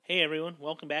Hey everyone,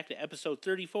 welcome back to episode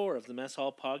 34 of the Mess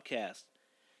Hall Podcast.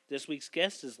 This week's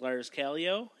guest is Lars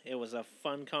Callieou. It was a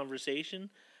fun conversation.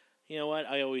 You know what?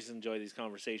 I always enjoy these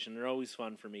conversations. They're always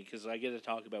fun for me because I get to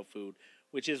talk about food,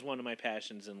 which is one of my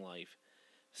passions in life.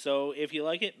 So if you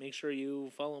like it, make sure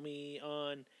you follow me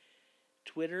on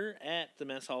Twitter at the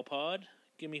Mess Hall Pod.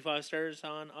 Give me 5 stars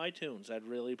on iTunes. I'd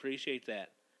really appreciate that.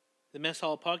 The Mess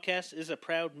Hall Podcast is a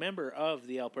proud member of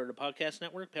the Alberta Podcast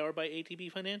Network, powered by ATB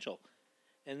Financial.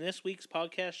 And this week's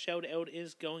podcast shout-out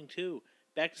is going to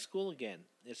Back to School Again.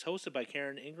 It's hosted by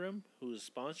Karen Ingram, who is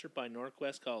sponsored by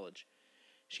Northwest College.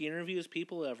 She interviews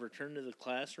people who have returned to the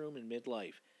classroom in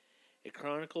midlife. It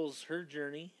chronicles her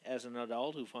journey as an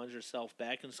adult who finds herself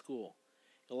back in school.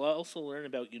 You'll also learn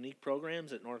about unique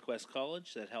programs at Northwest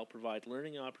College that help provide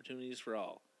learning opportunities for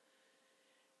all.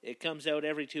 It comes out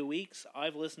every 2 weeks.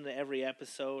 I've listened to every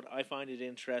episode. I find it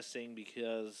interesting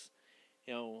because,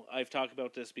 you know, I've talked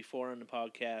about this before on the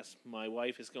podcast. My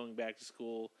wife is going back to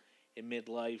school in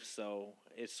midlife, so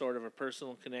it's sort of a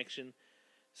personal connection.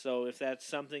 So if that's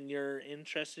something you're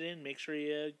interested in, make sure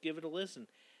you give it a listen.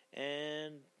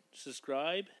 And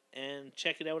subscribe and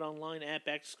check it out online at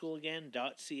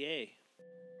backtoschoolagain.ca.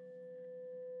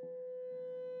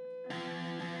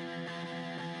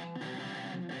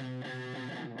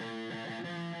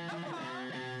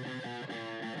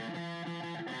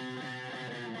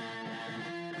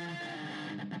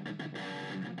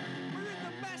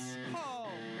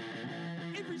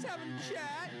 Having a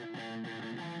chat,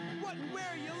 what and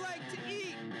where you like to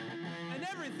eat, and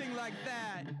everything like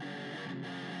that.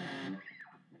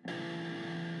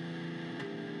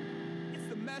 It's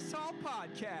the Mess Hall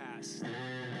Podcast.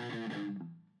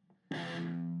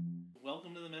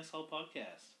 Welcome to the Mess Hall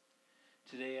Podcast.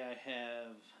 Today I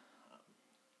have,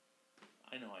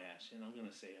 I know I asked you, and I'm going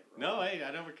to say it wrong. No, hey,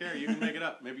 I don't care. You can make it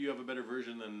up. Maybe you have a better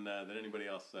version than anybody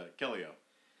else. Callieou.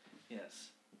 Yes.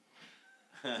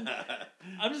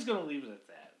 I'm just going to leave it at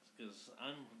that, because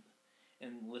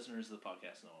and listeners of the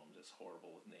podcast know I'm just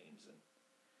horrible with names, and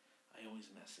I always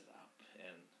mess it up.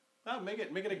 And make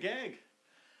it a gag.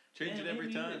 Change it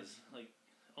every time. It is,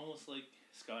 almost like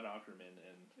Scott Aukerman.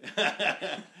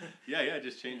 And yeah,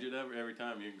 just change it every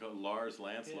time. You can call Lars,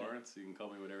 Lance, Lawrence. You can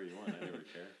call me whatever you want. I never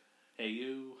care. Hey,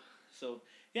 you. So,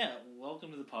 yeah,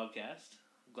 welcome to the podcast.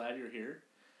 I'm glad you're here.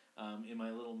 In my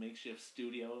little makeshift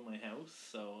studio in my house,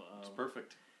 so it's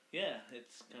perfect. Yeah,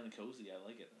 it's kind of cozy. I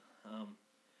like it.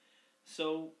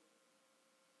 So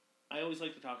I always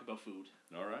like to talk about food.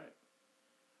 All right.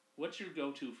 What's your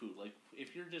go-to food? Like,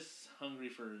 if you're just hungry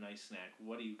for a nice snack,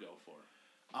 what do you go for?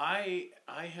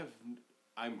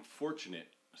 I'm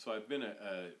fortunate. So I've been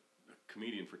a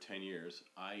comedian for 10 years.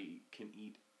 I can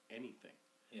eat anything.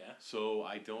 Yeah. So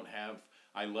I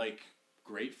like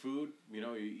great food,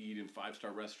 you eat in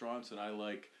 5-star restaurants, and I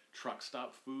like truck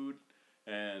stop food,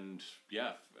 and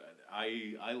yeah,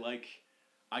 I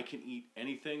can eat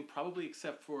anything, probably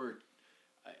except for,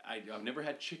 I've never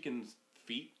had chicken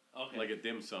feet, like a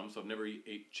dim sum, so I've never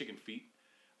ate chicken feet,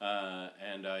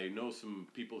 and I know some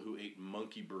people who ate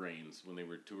monkey brains when they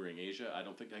were touring Asia. I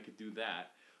don't think I could do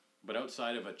that, but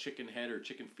outside of a chicken head or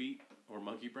chicken feet or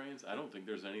monkey brains, I don't think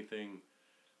there's anything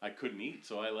I couldn't eat,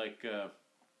 so I like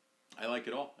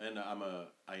it all, and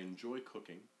I enjoy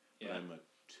cooking, but I'm a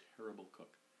terrible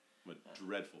cook. I'm a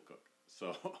dreadful cook.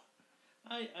 So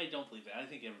I don't believe that. I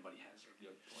think everybody has their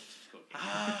good points of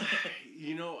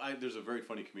cooking. There's a very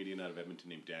funny comedian out of Edmonton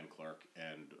named Dan Clark,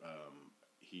 and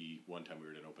one time we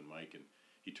were at an open mic, and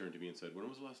he turned to me and said, "When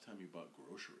was the last time you bought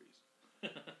groceries?"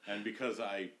 And because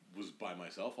I was by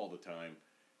myself all the time,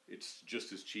 it's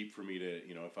just as cheap for me to,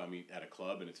 if I'm at a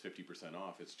club and it's 50%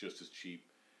 off, it's just as cheap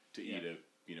to eat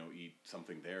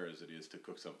something there as it is to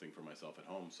cook something for myself at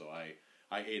home. So I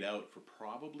ate out for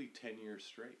probably 10 years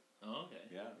straight. Oh, okay.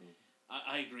 Yeah.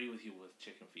 I agree with you with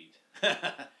chicken feet.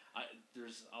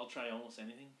 I'll try almost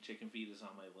anything. Chicken feet is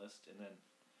on my list, and then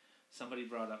somebody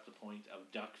brought up the point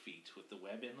of duck feet with the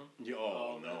web in them.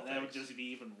 No, that would just be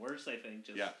even worse, I think.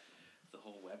 The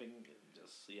whole webbing,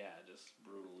 just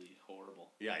brutally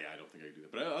horrible. Yeah, I don't think I could do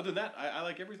that. But other than that, I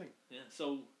like everything. Yeah.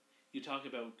 So you talk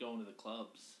about going to the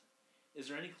clubs. Is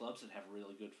there any clubs that have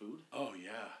really good food? Oh,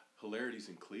 yeah. Hilarities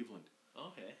in Cleveland.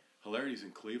 Okay. Hilarities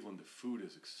in Cleveland, the food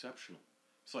is exceptional.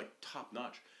 It's like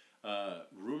top-notch.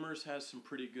 Rumors has some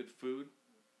pretty good food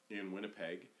in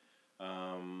Winnipeg.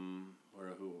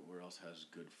 Where else has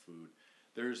good food?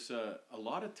 There's a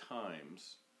lot of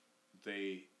times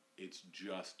it's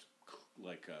just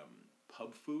like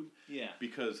pub food. Yeah.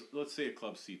 Because let's say a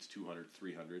club seats 200,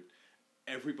 300.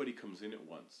 Everybody comes in at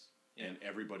once. and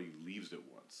everybody leaves at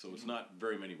once. So it's not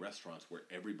very many restaurants where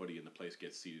everybody in the place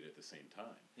gets seated at the same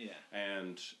time. Yeah.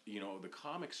 And, the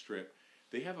comic strip,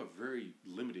 they have a very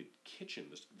limited kitchen.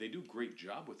 They do a great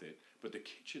job with it, but the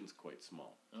kitchen's quite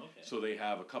small. Okay. So they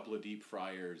have a couple of deep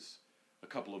fryers, a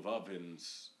couple of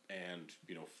ovens, and,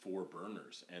 4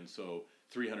 burners. And so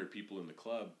 300 people in the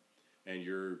club, and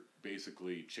you're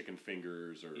basically chicken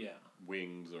fingers or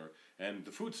wings, and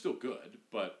the food's still good,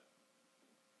 but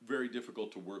very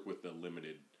difficult to work with the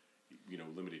limited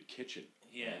kitchen.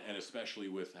 Yeah. And especially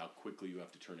with how quickly you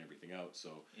have to turn everything out.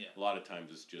 So a lot of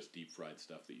times it's just deep fried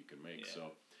stuff that you can make. Yeah.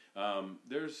 So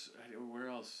where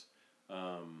else?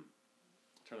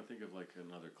 Trying to think of like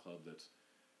another club that's,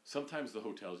 sometimes the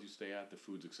hotels you stay at, the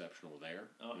food's exceptional there.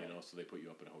 Okay. So they put you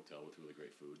up in a hotel with really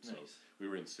great food. Nice. So we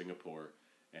were in Singapore,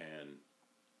 and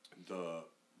the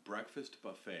breakfast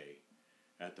buffet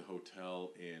at the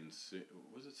hotel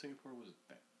was it Singapore or was it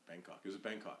Bangkok? It was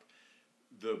Bangkok.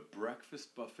 The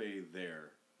breakfast buffet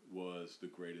there was the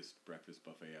greatest breakfast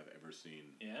buffet I've ever seen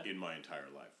in my entire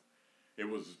life. It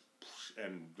was,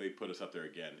 and they put us up there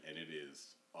again, and it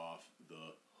is off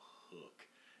the hook.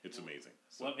 It's amazing.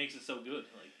 So, what makes it so good?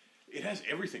 it has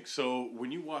everything. So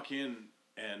when you walk in,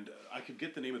 and I could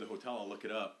get the name of the hotel, I'll look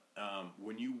it up.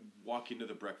 When you walk into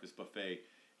the breakfast buffet,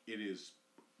 it is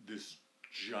this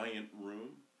giant room.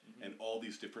 And all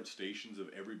these different stations of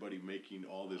everybody making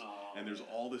all this, and there's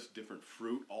all this different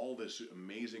fruit, all this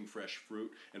amazing fresh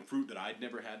fruit, and fruit that I'd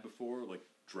never had before, like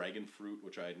dragon fruit,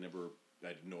 which I had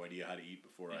no idea how to eat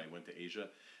before I went to Asia.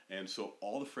 And so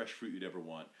all the fresh fruit you'd ever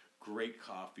want, great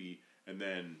coffee, and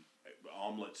then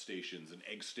omelet stations and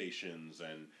egg stations,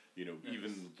 and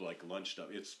even like lunch stuff.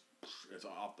 It's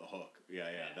off the hook. Yeah.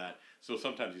 That. So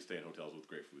sometimes you stay in hotels with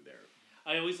great food there.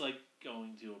 I always like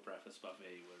going to a breakfast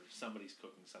buffet where somebody's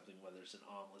cooking something, whether it's an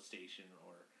omelet station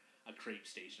or a crepe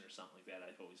station or something like that.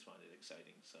 I always find it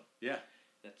exciting. So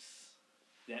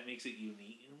that makes it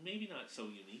unique. Maybe not so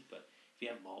unique, but if you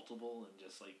have multiple and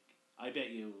just like, I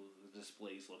bet you the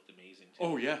displays looked amazing too.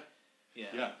 Oh yeah.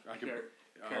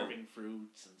 Carving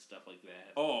fruits and stuff like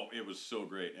that. Oh, it was so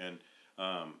great. And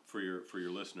for your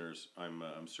listeners,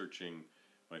 I'm searching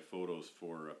my photos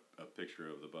for a picture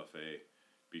of the buffet,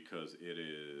 because it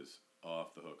is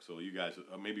off the hook. So you guys,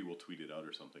 maybe we'll tweet it out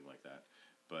or something like that.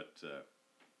 But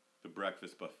the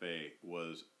breakfast buffet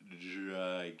was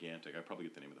gigantic. I'd probably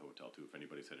get the name of the hotel too. If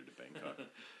anybody's headed to Bangkok,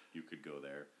 you could go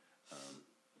there.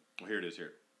 Well, here it is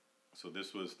here. So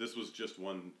this was just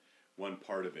one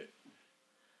part of it.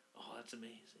 Oh, that's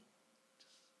amazing.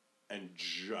 And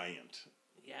giant.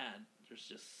 Yeah, there's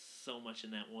just so much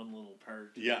in that one little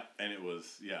part. Yeah, and it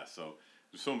was, so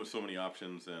there's so many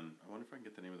options, and I wonder if I can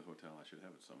get the name of the hotel. I should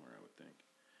have it somewhere, I would think.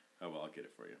 Oh, well, I'll get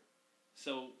it for you.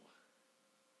 So,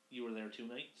 you were there 2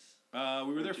 nights?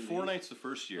 We were there 4 nights the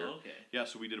first year. Oh, okay. Yeah,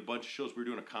 so we did a bunch of shows. We were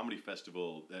doing a comedy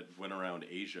festival that went around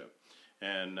Asia.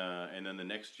 And then the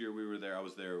next year we were there, I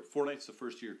was there 4 nights the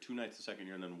first year, 2 nights the second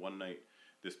year, and then 1 night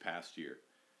this past year.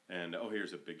 And,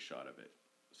 here's a big shot of it.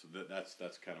 So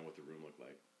that's kind of what the room looked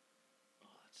like.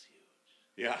 Oh, that's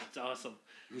huge. Yeah. It's awesome.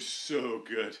 It was so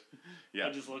good. Yeah.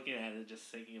 I'm just looking at it, just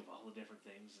thinking of all the different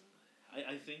things. And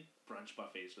I think brunch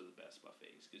buffets are the best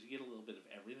buffets, because you get a little bit of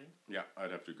everything. Yeah,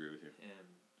 I'd have to agree with you.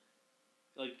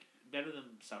 And, better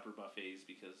than supper buffets,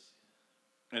 because...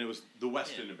 And it was the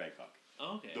Westin in Bangkok.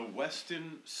 Oh, okay. The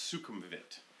Westin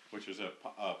Sukhumvit, which is a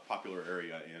popular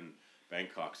area in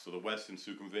Bangkok. So the Westin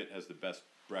Sukhumvit has the best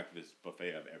breakfast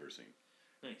buffet I've ever seen.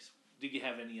 Nice. Did you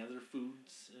have any other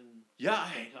foods in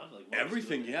Bangkok?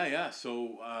 Everything, yeah.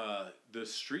 So the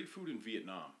street food in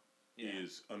Vietnam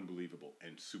is unbelievable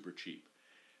and super cheap.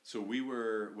 So when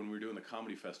we were doing the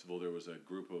comedy festival, there was a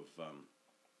group of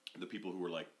the people who were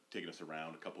like taking us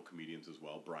around, a couple comedians as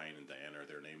well. Brian and Diana are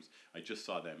their names. I just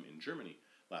saw them in Germany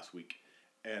last week.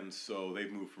 And so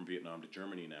they've moved from Vietnam to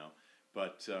Germany now.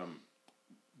 But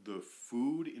the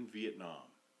food in Vietnam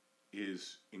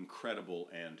is incredible,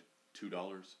 and $2,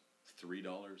 $3.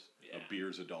 A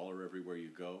beer's $1 everywhere you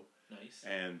go. Nice.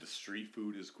 And the street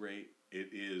food is great. It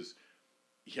is,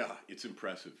 it's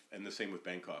impressive. And the same with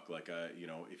Bangkok. Like,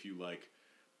 if you like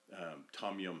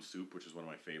tom yum soup, which is one of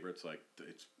my favorites, like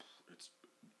it's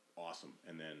awesome.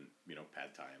 And then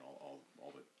pad thai and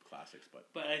all the classics.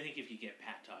 But I think if you get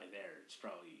pad thai there, it's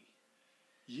probably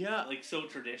so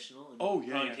traditional. And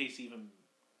probably tastes even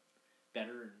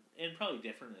better and probably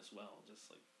different as well. Just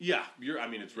like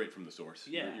it's right from the source.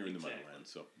 Yeah, you're in the motherland,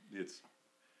 so it'd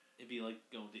be like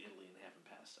going to Italy and having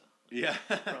pasta.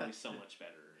 Probably so much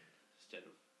better instead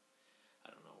of, I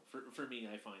don't know. For me,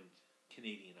 I find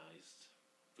Canadianized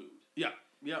food.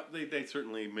 They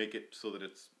certainly make it so that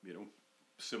it's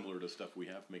similar to stuff we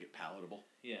have, make it palatable.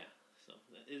 Yeah. So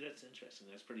that's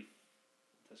interesting. That's pretty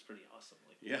awesome.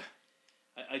 Like, Yeah.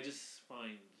 I just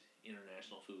find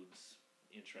international foods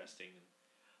interesting. And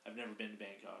I've never been to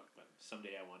Bangkok, but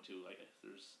someday I want to. Like,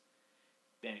 there's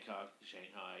Bangkok,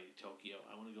 Shanghai, Tokyo.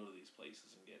 I want to go to these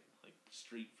places and get like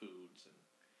street foods and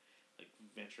like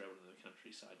venture out into the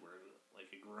countryside where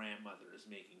like a grandmother is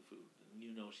making food, and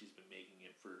she's been making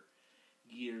it for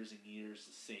years and years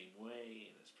the same way,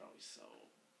 and it's probably so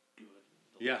good.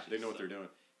 And yeah, they know what they're doing.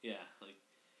 Yeah, like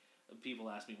people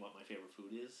ask me what my favorite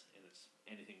food is, and it's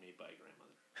anything made by a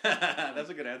grandmother. That's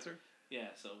a good answer.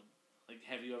 Yeah, so like,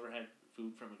 have you ever had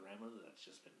food from a grandmother that's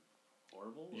just been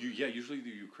horrible? Usually the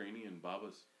Ukrainian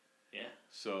babas. Yeah.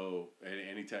 So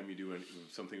anytime you do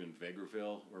something in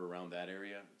Vegreville or around that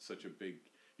area, it's such a big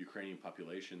Ukrainian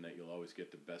population that you'll always get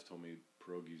the best homemade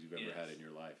pierogies you've ever had in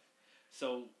your life.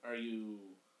 So are you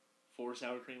for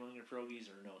sour cream on your pierogies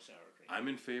or no sour cream? I'm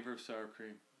in favor of sour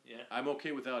cream. Yeah. I'm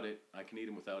okay without it. I can eat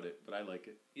them without it, but I like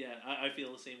it. Yeah, I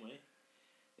feel the same way.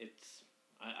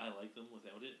 I like them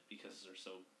without it because they're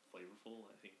so flavorful.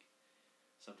 I think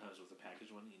sometimes with the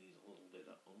packaged one, you need a little bit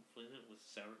of oomph in it with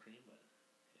sour cream, but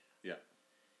yeah,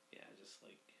 I just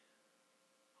like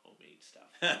homemade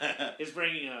stuff. It's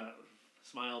bringing a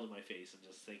smile to my face and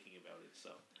just thinking about it. So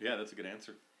yeah, that's a good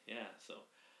answer. Yeah, so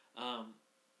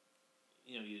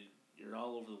you're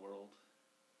all over the world.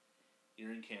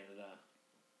 You're in Canada.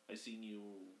 I seen you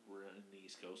were in the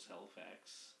East Coast,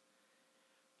 Halifax.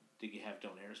 Did you have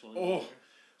donairs while you were there?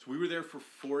 So we were there for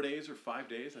 4 days or 5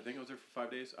 days. I think I was there for 5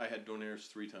 days. I had donairs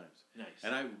 3 times. Nice.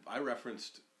 And I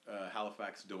referenced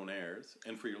Halifax donairs.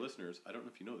 And for your listeners, I don't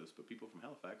know if you know this, but people from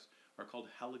Halifax are called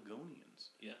Haligonians.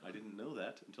 Yeah. I didn't know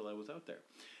that until I was out there.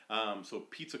 So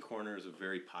Pizza Corner is a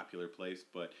very popular place,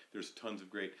 but there's tons of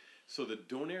great. So the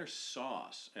donair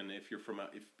sauce, and if you're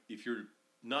if you're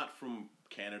not from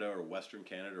Canada or Western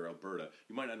Canada or Alberta,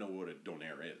 you might not know what a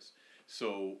donair is.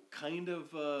 So kind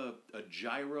of a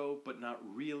gyro, but not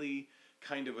really.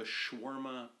 Kind of a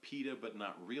shawarma pita, but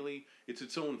not really. It's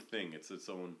its own thing. It's its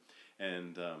own.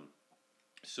 And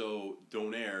so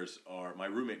donairs are... My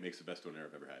roommate makes the best donair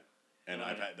I've ever had. And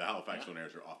I've had... The Halifax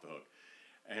donairs are off the hook.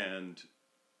 And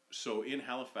so in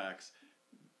Halifax,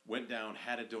 went down,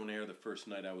 had a donair the first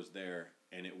night I was there,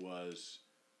 and it was...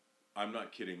 I'm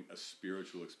not kidding, a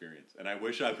spiritual experience. And I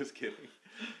wish I was kidding.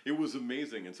 It was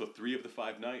amazing. And so 3 of the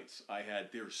 5 nights I had,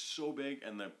 they're so big.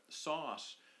 And the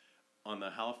sauce on the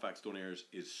Halifax donairs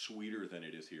is sweeter than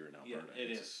it is here in Alberta. Yeah,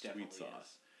 it's a sweet sauce.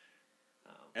 Is.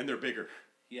 And they're bigger.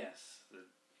 Yes. They're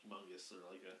humongous. They're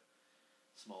like a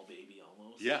small baby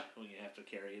almost. Yeah. When you have to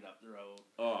carry it up the road.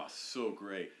 Oh, so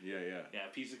great. Yeah. Yeah,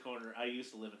 Pizza Corner. I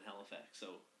used to live in Halifax,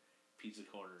 so Pizza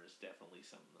Corner is definitely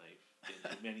something I've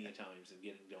been to many a times and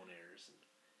getting donairs.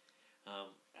 And,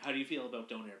 how do you feel about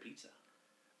donair pizza?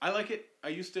 I like it. I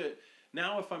used to.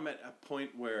 Now, if I'm at a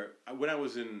point where when I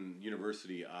was in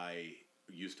university,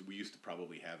 we used to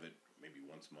probably have it maybe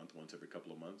once a month, once every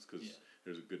couple of months, because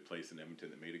there's a good place in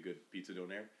Edmonton that made a good pizza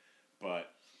donair.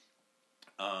 But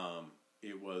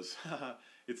it was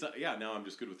it's not. Yeah, now I'm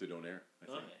just good with the donair. I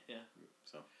think. Okay, yeah.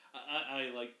 So I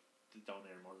like the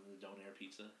donair more than the donair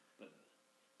pizza, but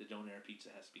the donair pizza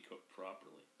has to be cooked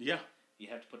properly. Yeah. You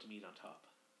have to put the meat on top,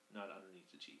 not underneath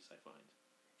the cheese, I find,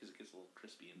 because it gets a little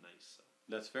crispy and nice. So.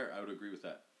 That's fair. I would agree with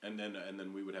that. And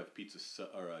then we would have pizza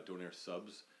or donair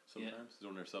subs sometimes. Yeah.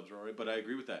 Donair subs are alright, but I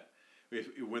agree with that.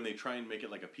 When they try and make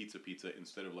it like a pizza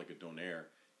instead of like a donair,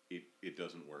 it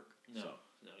doesn't work. No,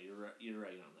 you're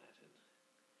right on that.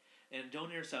 And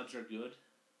donair subs are good,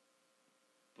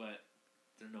 but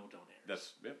they're no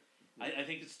donairs. I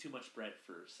think it's too much bread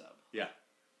for a sub. Yeah.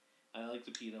 I like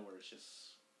the pita where it's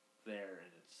just there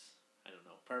and it's, I don't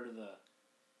know, part of the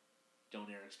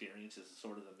donair experience is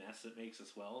sort of the mess it makes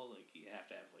as well. Like, you have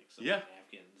to have, like, some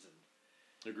napkins and...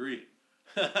 Agreed.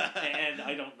 And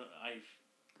I don't know, I've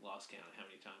lost count of how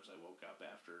many times I woke up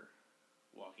after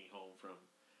walking home from,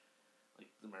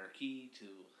 like, the Marquee to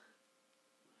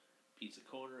Pizza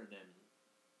Corner and then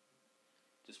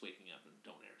just waking up in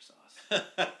donair sauce.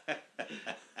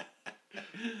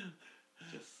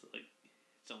 Just, like,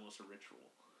 it's almost a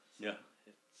ritual. So yeah.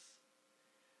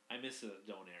 I miss a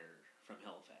donair from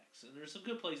Halifax. And there's some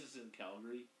good places in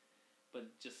Calgary,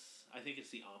 but just, I think it's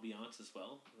the ambiance as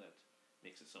well that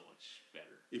makes it so much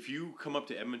better. If you come up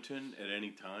to Edmonton at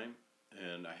any time,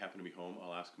 and I happen to be home,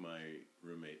 I'll ask my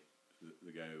roommate,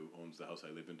 the guy who owns the house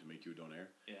I live in, to make you a donair.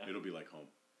 Yeah. It'll be like home.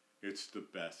 It's the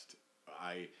best.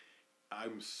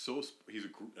 He's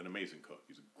an amazing cook.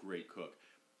 He's a great cook.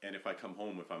 And if I come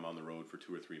home, if I'm on the road for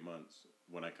 2 or 3 months,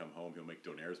 when I come home, he'll make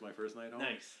donairs my first night home.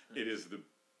 Nice. It is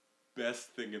best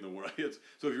thing in the world.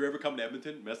 So if you're ever coming to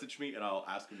Edmonton, message me and I'll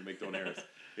ask him to make donairs.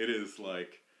 It is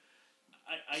like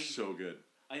so good.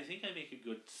 I think I make a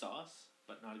good sauce,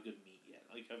 but not a good meat yet.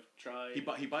 Like I've tried.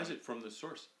 He buys it from the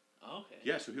source. Okay.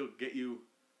 Yeah, so he'll get you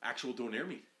actual donair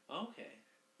meat. Okay.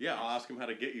 Yeah, I'll ask him how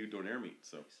to get you donair meat.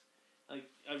 So. Like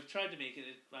I've tried to make it.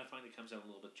 I find it comes out a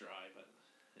little bit dry, but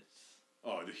it's.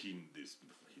 Oh, he's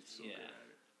so good at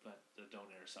it. But the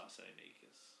donair sauce that I make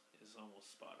is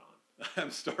almost spot on.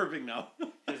 I'm starving now.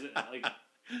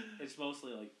 It's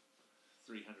mostly like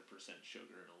 300%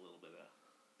 sugar and a little bit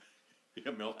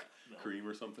of milk, cream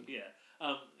or something. Yeah,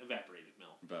 evaporated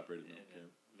milk.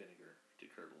 And vinegar to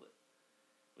curdle it,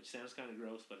 which sounds kind of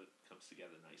gross, but it comes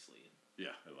together nicely. And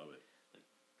yeah, I love it. Like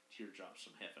teardrops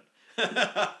from heaven.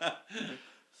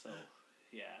 So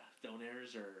yeah,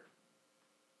 donairs are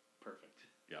perfect.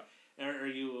 Yeah. Are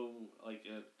you like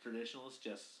a traditionalist,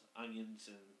 just onions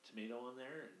and tomato on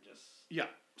there, and just? Yeah.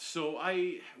 So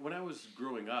when I was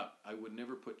growing up, I would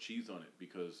never put cheese on it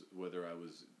because whether I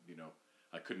was,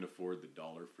 I couldn't afford the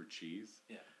 $1 for cheese.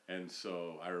 Yeah. And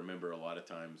so I remember a lot of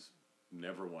times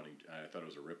never wanting. I thought it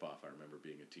was a ripoff. I remember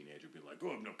being a teenager, being like, "Oh,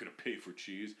 I'm not going to pay for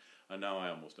cheese," and now I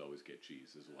almost always get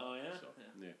cheese as well. Oh yeah. So,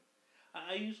 yeah.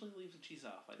 I usually leave the cheese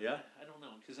off. I don't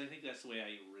know, because I think that's the way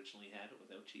I originally had it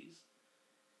without cheese.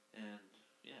 And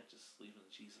yeah, just leaving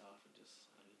the cheese off and just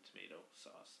onion, tomato,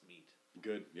 sauce, meat.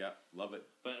 Good, yeah, love it.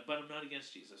 But I'm not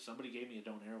against cheese. If somebody gave me a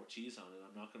donair with cheese on it,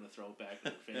 I'm not going to throw it back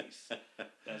in their face.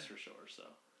 That's for sure. So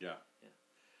yeah.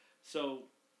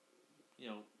 So,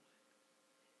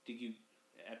 did you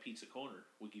at Pizza Corner?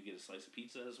 Would you get a slice of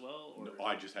pizza as well? Or no,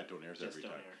 I just had donairs every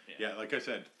time. Yeah, like I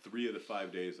said, 3 of the 5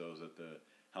 days I was at the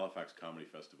Halifax Comedy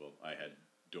Festival, I had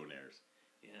donairs.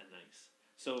 Yeah, nice.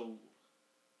 So.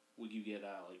 Would you get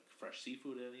like fresh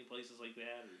seafood at any places like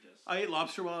that, or just? I ate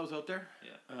lobster while I was out there.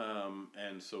 Yeah.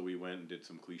 And so we went and did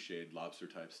some cliched lobster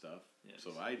type stuff. Yes.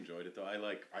 So I enjoyed it though. I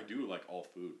do like all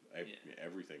food.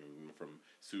 Everything from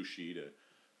sushi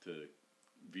to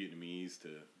Vietnamese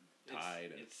to Thai.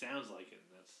 It sounds like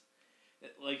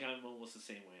it. Like I'm almost the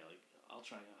same way. Like I'll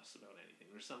try just about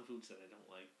anything. There's some foods that I don't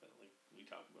like, but like we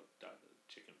talk about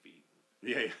chicken feet.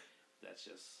 Yeah. That's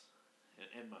just.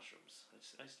 And mushrooms.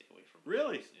 I stay away from mushrooms.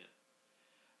 Really? Yeah.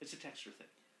 It's a texture thing.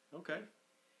 Okay.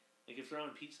 Like if they're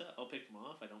on pizza, I'll pick them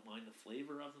off. I don't mind the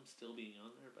flavor of them still being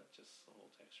on there, but just the whole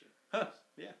texture. Huh.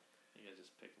 Yeah. I think I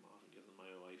just pick them off and give them to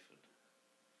my wife, and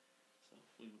so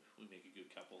we make a good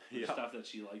couple. Yeah. Stuff that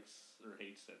she likes or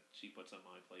hates that she puts on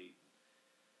my plate.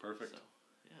 Perfect. So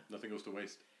yeah. Nothing goes to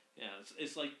waste. Yeah,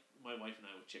 it's like my wife and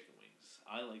I with chicken wings.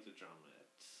 I like the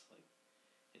drumettes,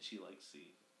 and she likes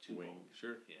the two wing, bones.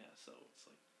 Sure. Yeah, so it's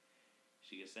like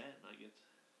she gets that, and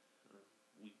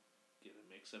we get a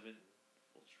mix of it, and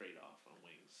we'll trade off on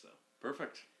wings. So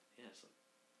perfect. Yeah, so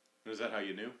is that how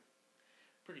you knew?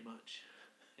 Pretty much.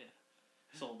 Yeah,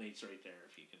 soulmates right there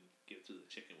if you can get through the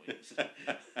chicken wings.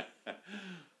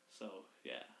 So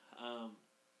yeah,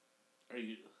 are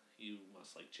you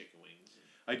must like chicken wings?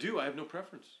 I do. I have no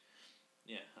preference.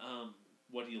 Yeah.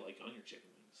 What do you like on your chicken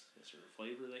wings? Is there a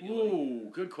flavor that you like? Oh,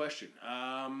 good question.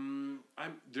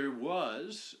 There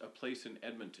was a place in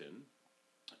Edmonton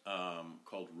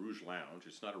called Rouge Lounge.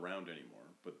 It's not around anymore,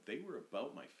 but they were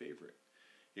about my favorite.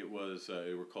 They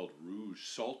were called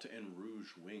Salt and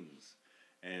Rouge Wings.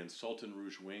 And Salt and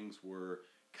Rouge Wings were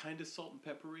kind of salt and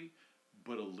peppery,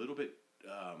 but a little bit,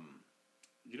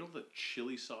 the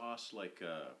chili sauce, like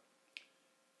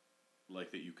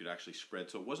that you could actually spread.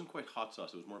 So it wasn't quite hot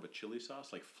sauce. It was more of a chili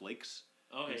sauce, like flakes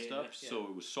and stuff. Yeah. So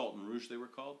it was Salt and Rouge, they were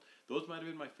called. Those might have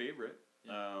been my favorite.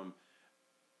 Yeah.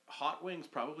 Hot wings,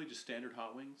 probably just standard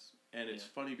hot wings. And it's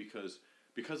funny because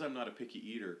I'm not a picky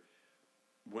eater,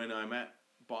 when I'm at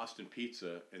Boston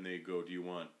Pizza and they go, do you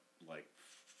want like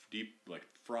deep, like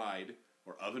fried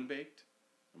or oven baked?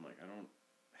 I'm like, I don't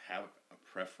have a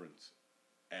preference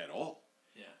at all.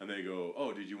 Yeah. And they go,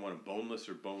 oh, did you want a boneless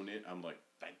or bone in? I'm like,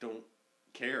 I don't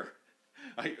care.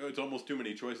 It's almost too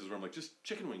many choices where I'm like, just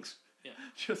chicken wings. Yeah.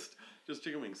 Just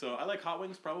chicken wings. So I like hot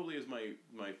wings probably is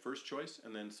my first choice,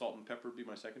 and then salt and pepper would be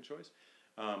my second choice.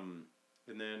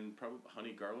 And then probably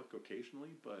honey garlic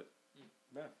occasionally, but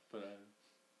yeah. But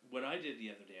what I did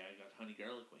the other day, I got honey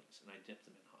garlic wings and I dipped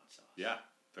them in hot sauce. Yeah,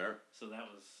 fair. So that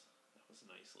was a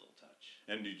nice little touch.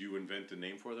 And did you invent a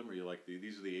name for them, or you like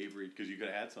these are the Avery? Because you could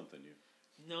have had something new.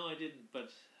 No, I didn't. But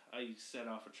I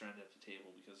set off a trend at the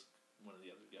table because one of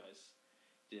the other guys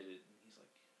did it, and he's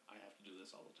like, "I have to do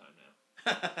this all the time now."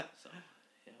 So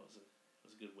yeah, it was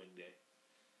a good wing day.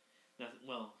 Nothing.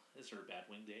 Well, is there a bad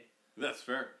wing day? That's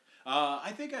fair.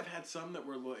 I think I've had some that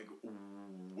were like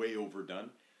way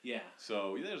overdone. Yeah.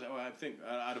 So I think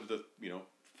out of the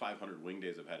 500 wing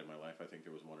days I've had in my life, I think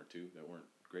there was one or two that weren't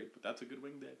great, but that's a good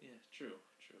wing day. Yeah, true.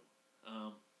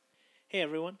 Hey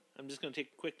everyone, I'm just going to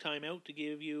take a quick time out to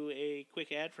give you a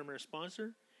quick ad from our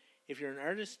sponsor. If you're an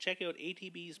artist, check out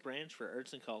ATB's branch for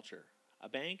arts and culture. A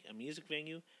bank, a music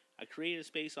venue, a creative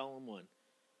space all in one.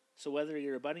 So whether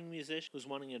you're a budding musician who's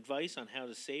wanting advice on how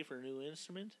to save for a new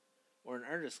instrument, or an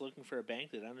artist looking for a bank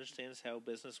that understands how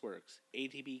business works,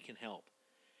 ATB can help.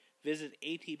 Visit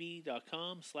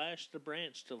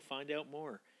atb.com/thebranch to find out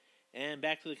more. And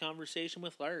back to the conversation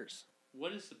with Lars.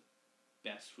 What is the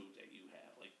best food that you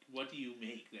have? Like, what do you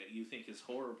make that you think is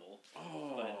horrible,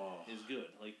 but is good?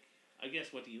 Like, I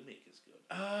guess what do you make is good?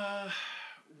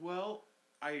 Well,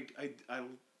 I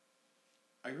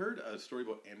heard a story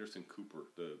about Anderson Cooper,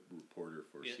 the reporter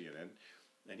for CNN,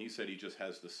 and he said he just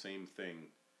has the same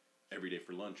thing every day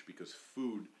for lunch because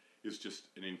food is just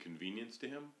an inconvenience to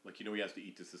him. Like, he has to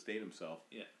eat to sustain himself.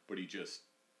 Yeah. But he just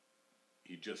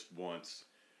wants,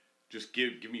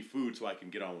 give me food so I can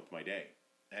get on with my day.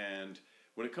 And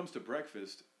when it comes to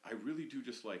breakfast, I really do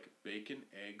just like bacon,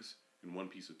 eggs, and one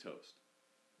piece of toast.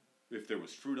 If there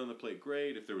was fruit on the plate,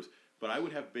 great. But I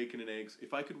would have bacon and eggs.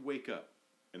 If I could wake up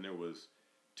and there was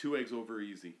 2 eggs over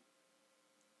easy,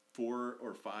 4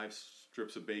 or 5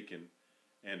 strips of bacon,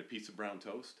 and a piece of brown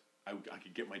toast, I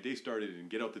could get my day started and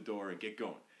get out the door and get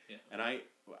going. Yeah. And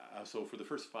so for the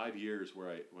first 5 years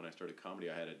when I started comedy,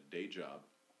 I had a day job.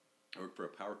 I worked for a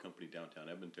power company downtown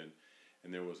Edmonton,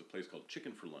 and there was a place called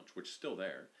Chicken for Lunch, which is still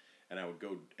there. And I would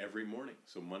go every morning.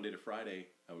 So Monday to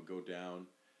Friday, I would go down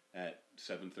at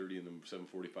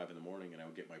 7:45 in the morning, and I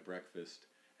would get my breakfast,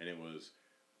 and it was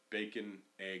bacon,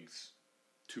 eggs,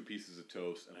 2 pieces of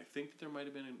toast, and I think that there might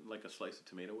have been like a slice of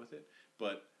tomato with it,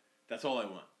 but that's all I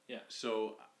want. Yeah.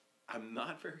 So I'm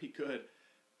not very good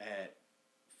at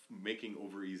making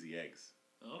over easy eggs,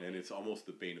 and it's almost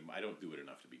the bane of I don't do it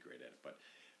enough to be great at it. But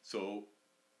so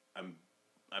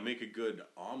I make a good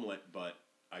omelet, but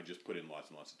I just put in lots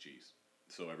and lots of cheese.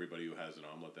 So everybody who has an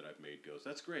omelet that I've made goes,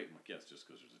 "That's great." I'm like, "Yes, just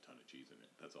because there's a ton of cheese in it.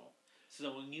 That's all."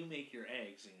 So when you make your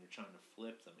eggs and you're trying to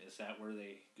flip them, is that where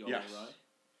they go awry?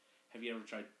 Have you ever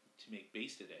tried to make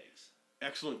basted eggs?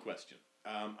 Excellent question.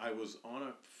 I was on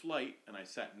a flight and I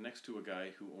sat next to a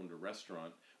guy who owned a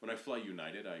restaurant. When I fly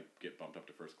United, I get bumped up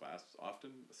to first class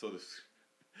often. So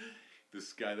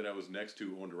this guy that I was next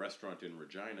to owned a restaurant in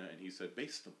Regina, and he said,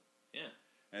 "Baste them." Yeah.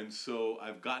 And so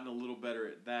I've gotten a little better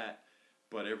at that,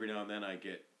 but every now and then I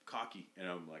get cocky and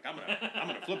I'm like, I'm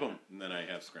gonna flip them, and then I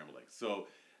have scrambled eggs. So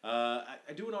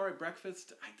I do an alright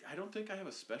breakfast. I don't think I have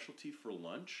a specialty for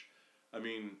lunch. I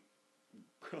mean,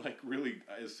 like really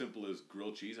as simple as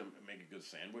grilled cheese. I make a good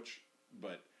sandwich,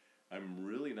 but I'm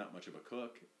really not much of a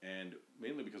cook, and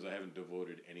mainly because I haven't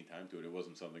devoted any time to it. It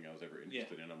wasn't something I was ever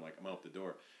interested in. I'm like, I'm out the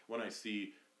door. When I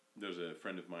see, there's a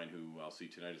friend of mine who I'll see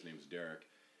tonight, his name's Derek.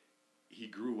 He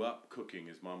grew up cooking.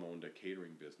 His mom owned a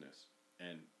catering business,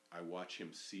 and I watch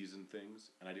him season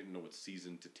things, and I didn't know what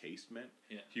season to taste meant.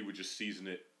 Yeah. He would just season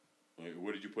it. Like,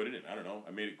 what did you put in it? I don't know.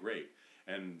 I made it great.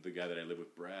 And the guy that I live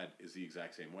with, Brad, is the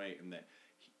exact same way, in that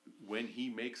when he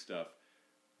makes stuff,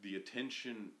 the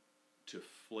attention to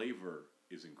flavor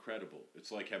is incredible.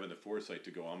 It's like having the foresight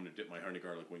to go, I'm going to dip my honey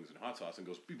garlic wings in hot sauce, and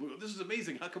goes, people go, "This is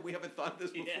amazing. How come we haven't thought of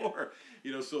this before?"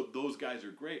 So those guys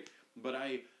are great. But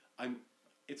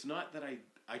it's not that I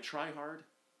try hard,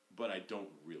 but I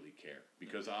don't really care,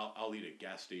 because I'll eat a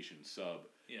gas station sub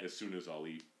as soon as I'll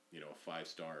eat, a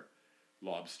 5-star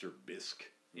lobster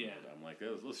bisque. Yeah. I'm like,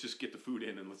 let's just get the food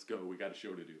in and let's go. We got a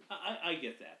show to do. I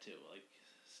get that too. Like,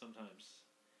 sometimes,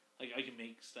 like, I can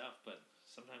make stuff, but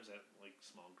sometimes that, like,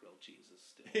 small grilled cheese is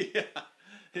still...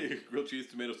 Yeah. Grilled cheese,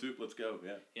 tomato soup, let's go.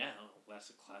 Yeah. Yeah, that's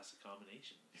a classic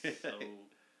combination.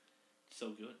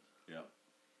 So good. Yeah.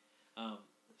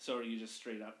 So are you just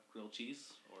straight up grilled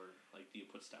cheese, or, like, do you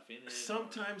put stuff in it?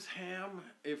 Sometimes ham,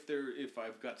 if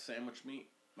I've got sandwich meat,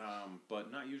 but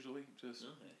not usually. Just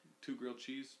 2 grilled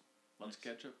cheese. Lots of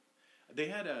ketchup. They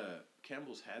had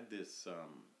Campbell's had this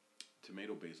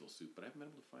tomato basil soup, but I haven't been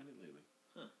able to find it lately.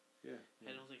 Huh. Yeah.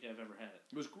 I don't think I've ever had it.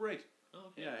 It was great. Oh,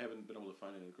 okay. Yeah, I haven't been able to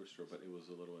find it in the grocery store, but it was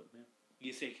a little bit,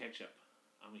 You say ketchup.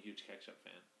 I'm a huge ketchup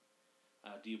fan.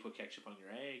 Do you put ketchup on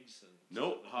your eggs?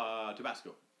 No,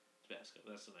 Tabasco. Tabasco.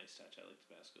 That's a nice touch. I like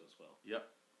Tabasco as well. Yep.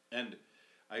 And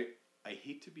I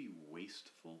hate to be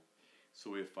wasteful.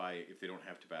 So if they don't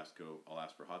have Tabasco, I'll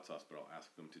ask for hot sauce, but I'll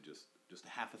ask them to just a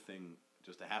half a thing,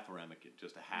 just a half a ramekin,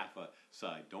 just a half a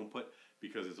side. Don't put,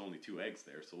 because there's only 2 eggs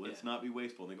there, so let's not be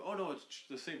wasteful. And they go, "Oh no, it's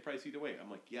the same price either way." I'm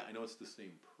like, yeah, I know it's the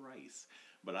same price,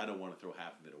 but I don't want to throw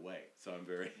half of it away. So I'm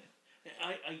very...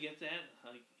 I get that.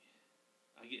 I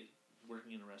get,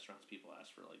 working in restaurants, people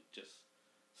ask for, like, just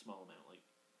small amount, like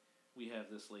we have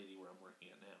this lady where I'm working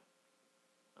at now.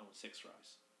 I want 6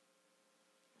 fries.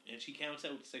 And she counts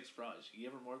out 6 fries. You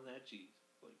give her more than that, she's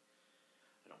like,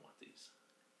 I don't want these.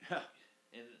 Yeah.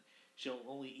 And she'll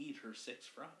only eat her 6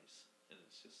 fries. And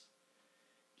it's just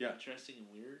interesting and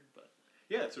weird, but...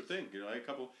 Yeah, it's her thing. You know, a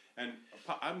couple... And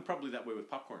I'm probably that way with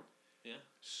popcorn. Yeah.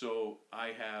 So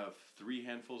I have 3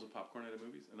 handfuls of popcorn at the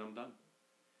movies, and I'm done.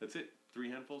 That's it. 3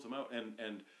 handfuls, I'm out.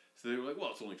 And so they were like,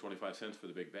 well, it's only 25 cents for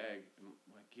the big bag. And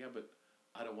I'm like, yeah, but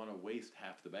I don't want to waste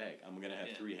half the bag. I'm going to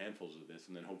have 3 handfuls of this,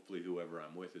 and then hopefully whoever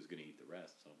I'm with is going to eat the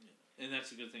rest. So. Yeah. And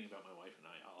that's a good thing about my wife and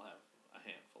I. I'll have a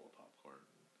handful of popcorn,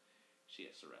 and she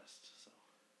has the rest. So.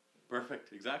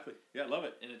 Perfect. Exactly. Yeah, love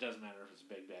it. And it doesn't matter if it's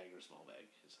a big bag or a small bag.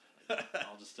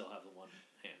 I'll just still have the 1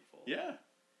 handful. Yeah.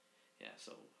 Yeah,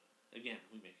 so, again,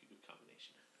 we make a good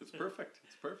combination. It's perfect.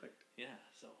 It's perfect. Yeah,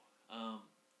 so,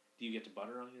 do you get to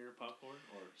butter on your popcorn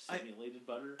or simulated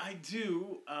butter? I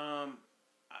do. I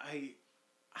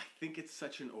think it's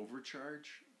such an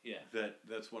overcharge. Yeah.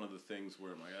 That's one of the things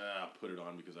where I'm like, I'll put it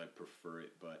on because I prefer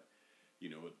it, but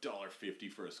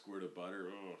 $1.50 for a squirt of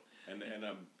butter, and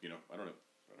I'm I don't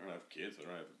have kids,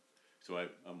 so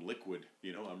I'm liquid,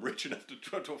 I'm rich enough to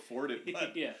try to afford it,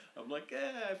 but I'm like,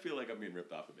 I feel like I'm being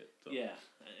ripped off a bit. So. Yeah,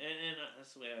 and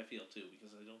that's the way I feel too,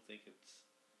 because I don't think it's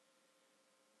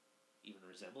even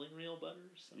resembling real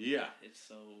butter. So yeah, it's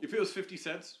so. If it was 50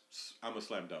 cents, I'm a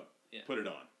slam dunk. Yeah. Put it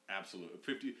on, absolutely.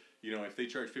 50. If they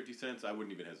charge 50 cents, I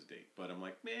wouldn't even hesitate. But I'm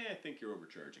like, I think you're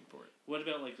overcharging for it. What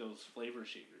about like those flavor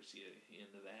shakers? You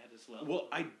into that as well? Well,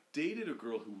 I dated a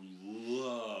girl who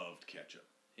loved ketchup.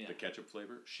 Yeah. The ketchup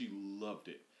flavor, she loved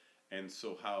it. And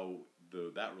so how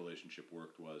that relationship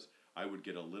worked was I would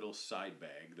get a little side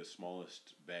bag, the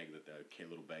smallest bag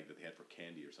little bag that they had for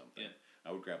candy or something. Yeah.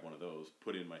 I would grab one of those,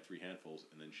 put in my 3 handfuls,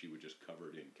 and then she would just cover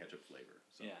it in ketchup flavor.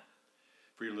 So, yeah.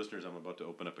 For your listeners, I'm about to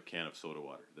open up a can of soda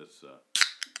water. This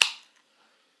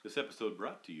episode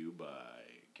brought to you by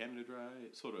Canada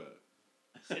Dry Soda.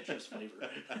 Citrus flavor.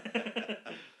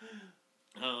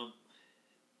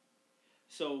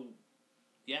 So,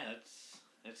 yeah,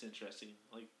 that's interesting.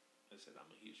 Like I said, I'm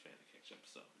a huge fan of ketchup,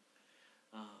 so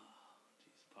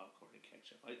popcorn and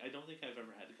ketchup. I don't think I've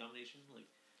ever had a combination. Like,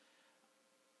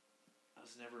 I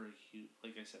was never a huge,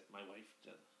 like I said, my wife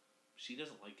she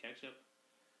doesn't like ketchup,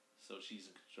 so she's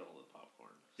in control of the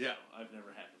popcorn. Yeah. So I've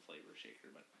never had the flavor shaker,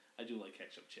 but I do like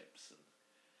ketchup chips, and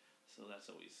so that's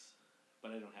always,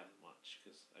 but I don't have them much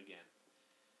because again,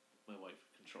 my wife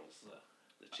controls the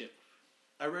chip.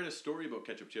 I read a story about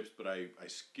ketchup chips, but I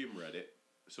skim read it.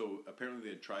 So apparently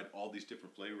they had tried all these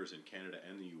different flavors in Canada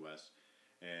and the U.S.,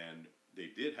 and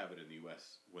they did have it in the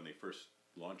U.S. when they first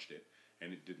launched it, and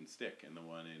it didn't stick, and the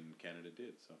one in Canada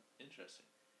did. So interesting.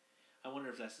 I wonder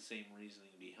if that's the same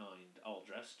reasoning behind all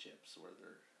dressed chips, where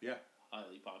they're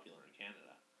highly popular in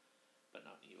Canada, but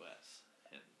not in the U.S.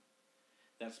 And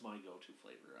that's my go-to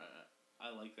flavor. I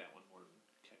like that one more than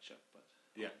ketchup, but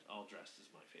all dressed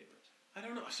is my favorite. I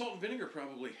don't know. Salt and vinegar,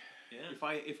 probably. Yeah. If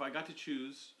I got to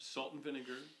choose salt and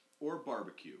vinegar or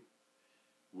barbecue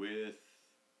with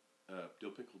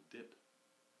dill pickle dip.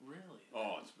 Really?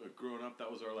 Oh, growing up,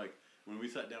 that was our when we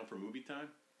sat down for movie time.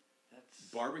 That's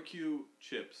barbecue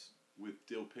chips with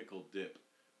dill pickle dip.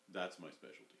 That's my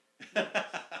specialty.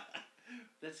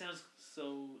 That sounds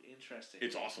so interesting.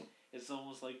 It's awesome. It's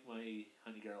almost like my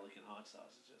honey garlic and hot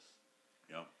sausages.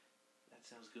 Yeah. That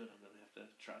sounds good. I'm gonna have to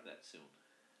try that soon.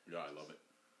 Yeah, I love it.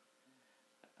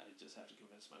 I just have to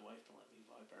convince my wife to let me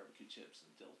buy barbecue chips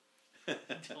and dill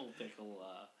pickle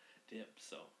dip.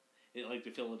 So, like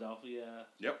the Philadelphia.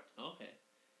 Yep. Okay.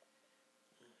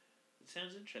 It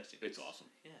sounds interesting. It's awesome.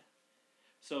 Yeah.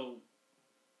 So,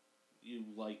 you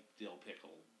like dill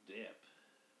pickle dip?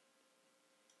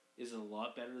 Is it a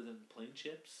lot better than plain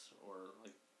chips, or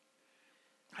like?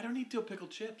 I don't eat dill pickle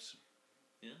chips.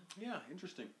 Yeah. Yeah,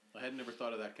 interesting. I had never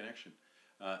thought of that connection.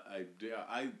 I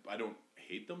don't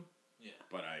hate them. Yeah.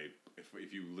 But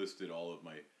if you listed all of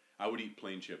I would eat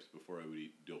plain chips before I would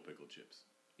eat dill pickle chips.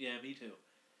 Yeah, me too.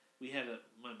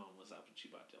 My mom was up and she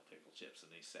bought dill pickle chips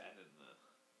and they sat in the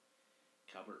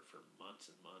cupboard for months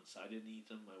and months. I didn't eat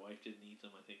them. My wife didn't eat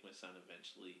them. I think my son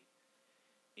eventually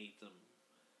ate them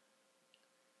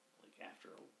like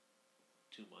after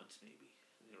 2 months maybe.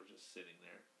 They were just sitting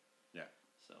there. Yeah.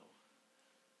 So,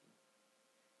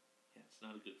 yeah, it's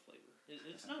not a good flavor.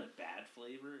 It's not a bad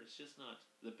flavor. It's just not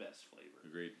the best flavor.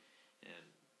 Agreed. And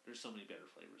there's so many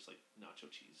better flavors, like nacho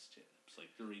cheese chips,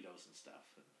 like Doritos and stuff.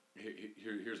 And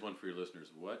here's one for your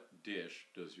listeners. What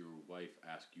dish does your wife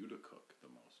ask you to cook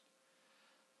the most?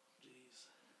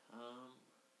 Jeez.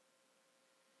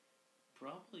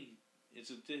 Probably,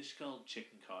 it's a dish called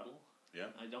chicken coddle.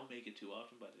 Yeah. I don't make it too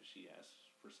often, but if she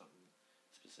asks for something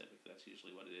specific. That's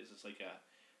usually what it is. It's like a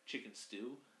chicken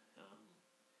stew.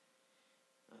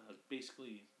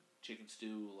 Basically, chicken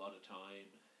stew a lot of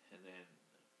time, and then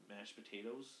mashed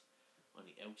potatoes on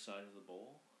the outside of the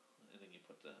bowl, and then you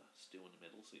put the stew in the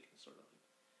middle, so you can sort of like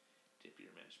dip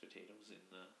your mashed potatoes in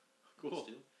the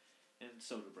stew. And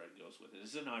soda bread goes with it.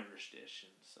 It's an Irish dish,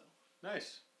 and so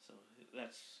nice. So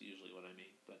that's usually what I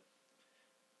make. But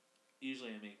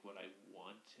usually I make what I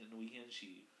want in the weekend.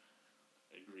 She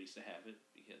agrees to have it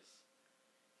because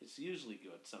it's usually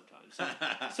good sometimes.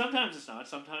 Sometimes it's not.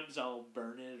 Sometimes I'll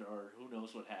burn it or who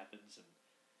knows what happens, and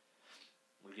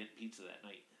we're getting pizza that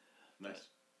night. Nice.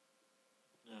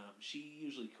 But, she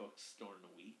usually cooks during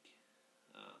the week,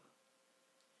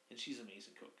 and she's an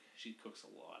amazing cook. She cooks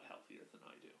a lot healthier than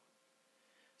I do.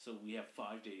 So we have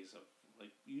 5 days of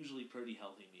like usually pretty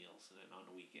healthy meals, and then on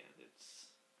the weekend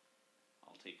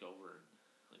I'll take over, and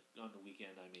like on the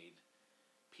weekend I made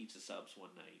pizza subs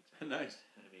one night. Nice.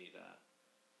 I made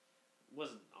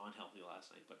wasn't unhealthy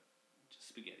last night, but just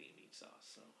spaghetti and meat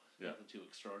sauce. So nothing too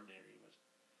extraordinary. But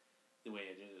the way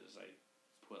I did it is I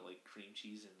put like cream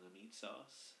cheese in the meat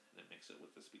sauce, and then mix it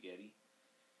with the spaghetti,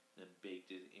 and then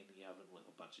baked it in the oven with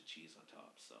a bunch of cheese on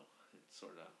top. So it's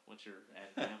sort of, once you're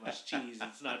adding that much cheese,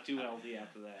 it's not too healthy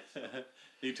after that. So.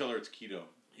 You tell her it's keto.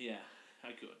 Yeah,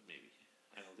 I could maybe.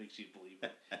 I don't think she'd believe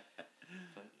it.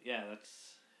 But yeah,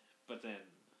 but then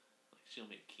like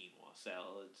she'll make quinoa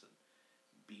salads and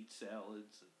beet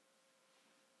salads and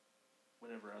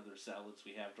whatever other salads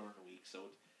we have during the week,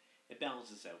 so it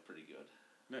balances out pretty good.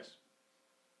 Nice.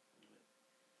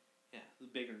 Yeah, the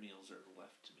bigger meals are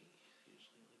left to me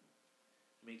usually.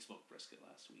 I made smoked brisket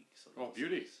last week, so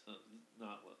beauty!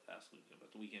 Not last weekend,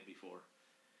 but the weekend before.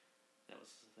 That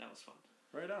was fun.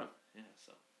 Right on. Yeah,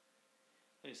 so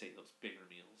like I say, those bigger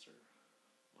meals are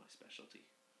my specialty.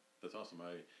 That's awesome.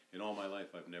 In all my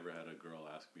life, I've never had a girl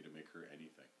ask me to make her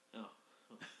anything. Oh.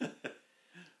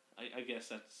 I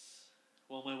guess that's...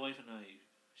 Well, my wife and I,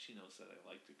 she knows that I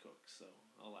like to cook, so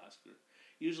I'll ask her.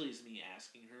 Usually it's me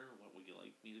asking her, what would you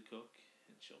like me to cook?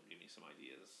 And she'll give me some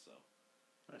ideas, so...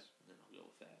 Nice. And then I'll go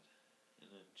with that. And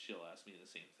then she'll ask me the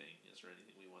same thing. Is there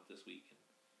anything we want this week? And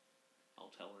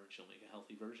I'll tell her, and she'll make a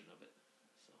healthy version of it.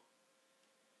 So...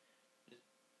 It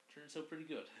turns out pretty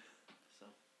good. So...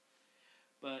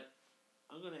 But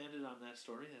I'm going to end it on that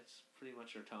story. That's pretty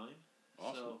much our time.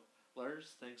 Awesome. So,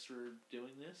 Lars, thanks for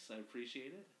doing this. I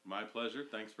appreciate it. My pleasure.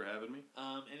 Thanks for having me.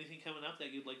 Anything coming up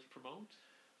that you'd like to promote?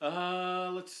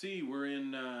 Let's see. We're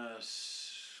in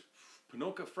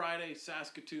Ponoka Friday,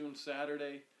 Saskatoon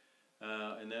Saturday,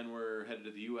 and then we're headed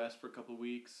to the U.S. for a couple of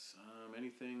weeks.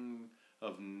 Anything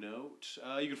of note?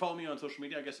 You can follow me on social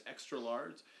media, I guess, Extra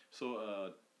Lars.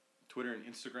 So, Twitter and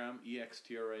Instagram,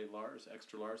 EXTRA Lars,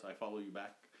 Extra Lars. I follow you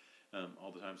back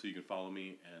all the time, so you can follow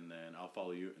me, and then I'll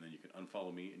follow you, and then you can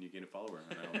unfollow me, and you gain a follower,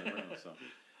 and I'll never know. So,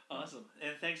 awesome.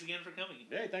 And thanks again for coming.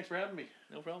 Hey, thanks for having me.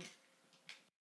 No problem.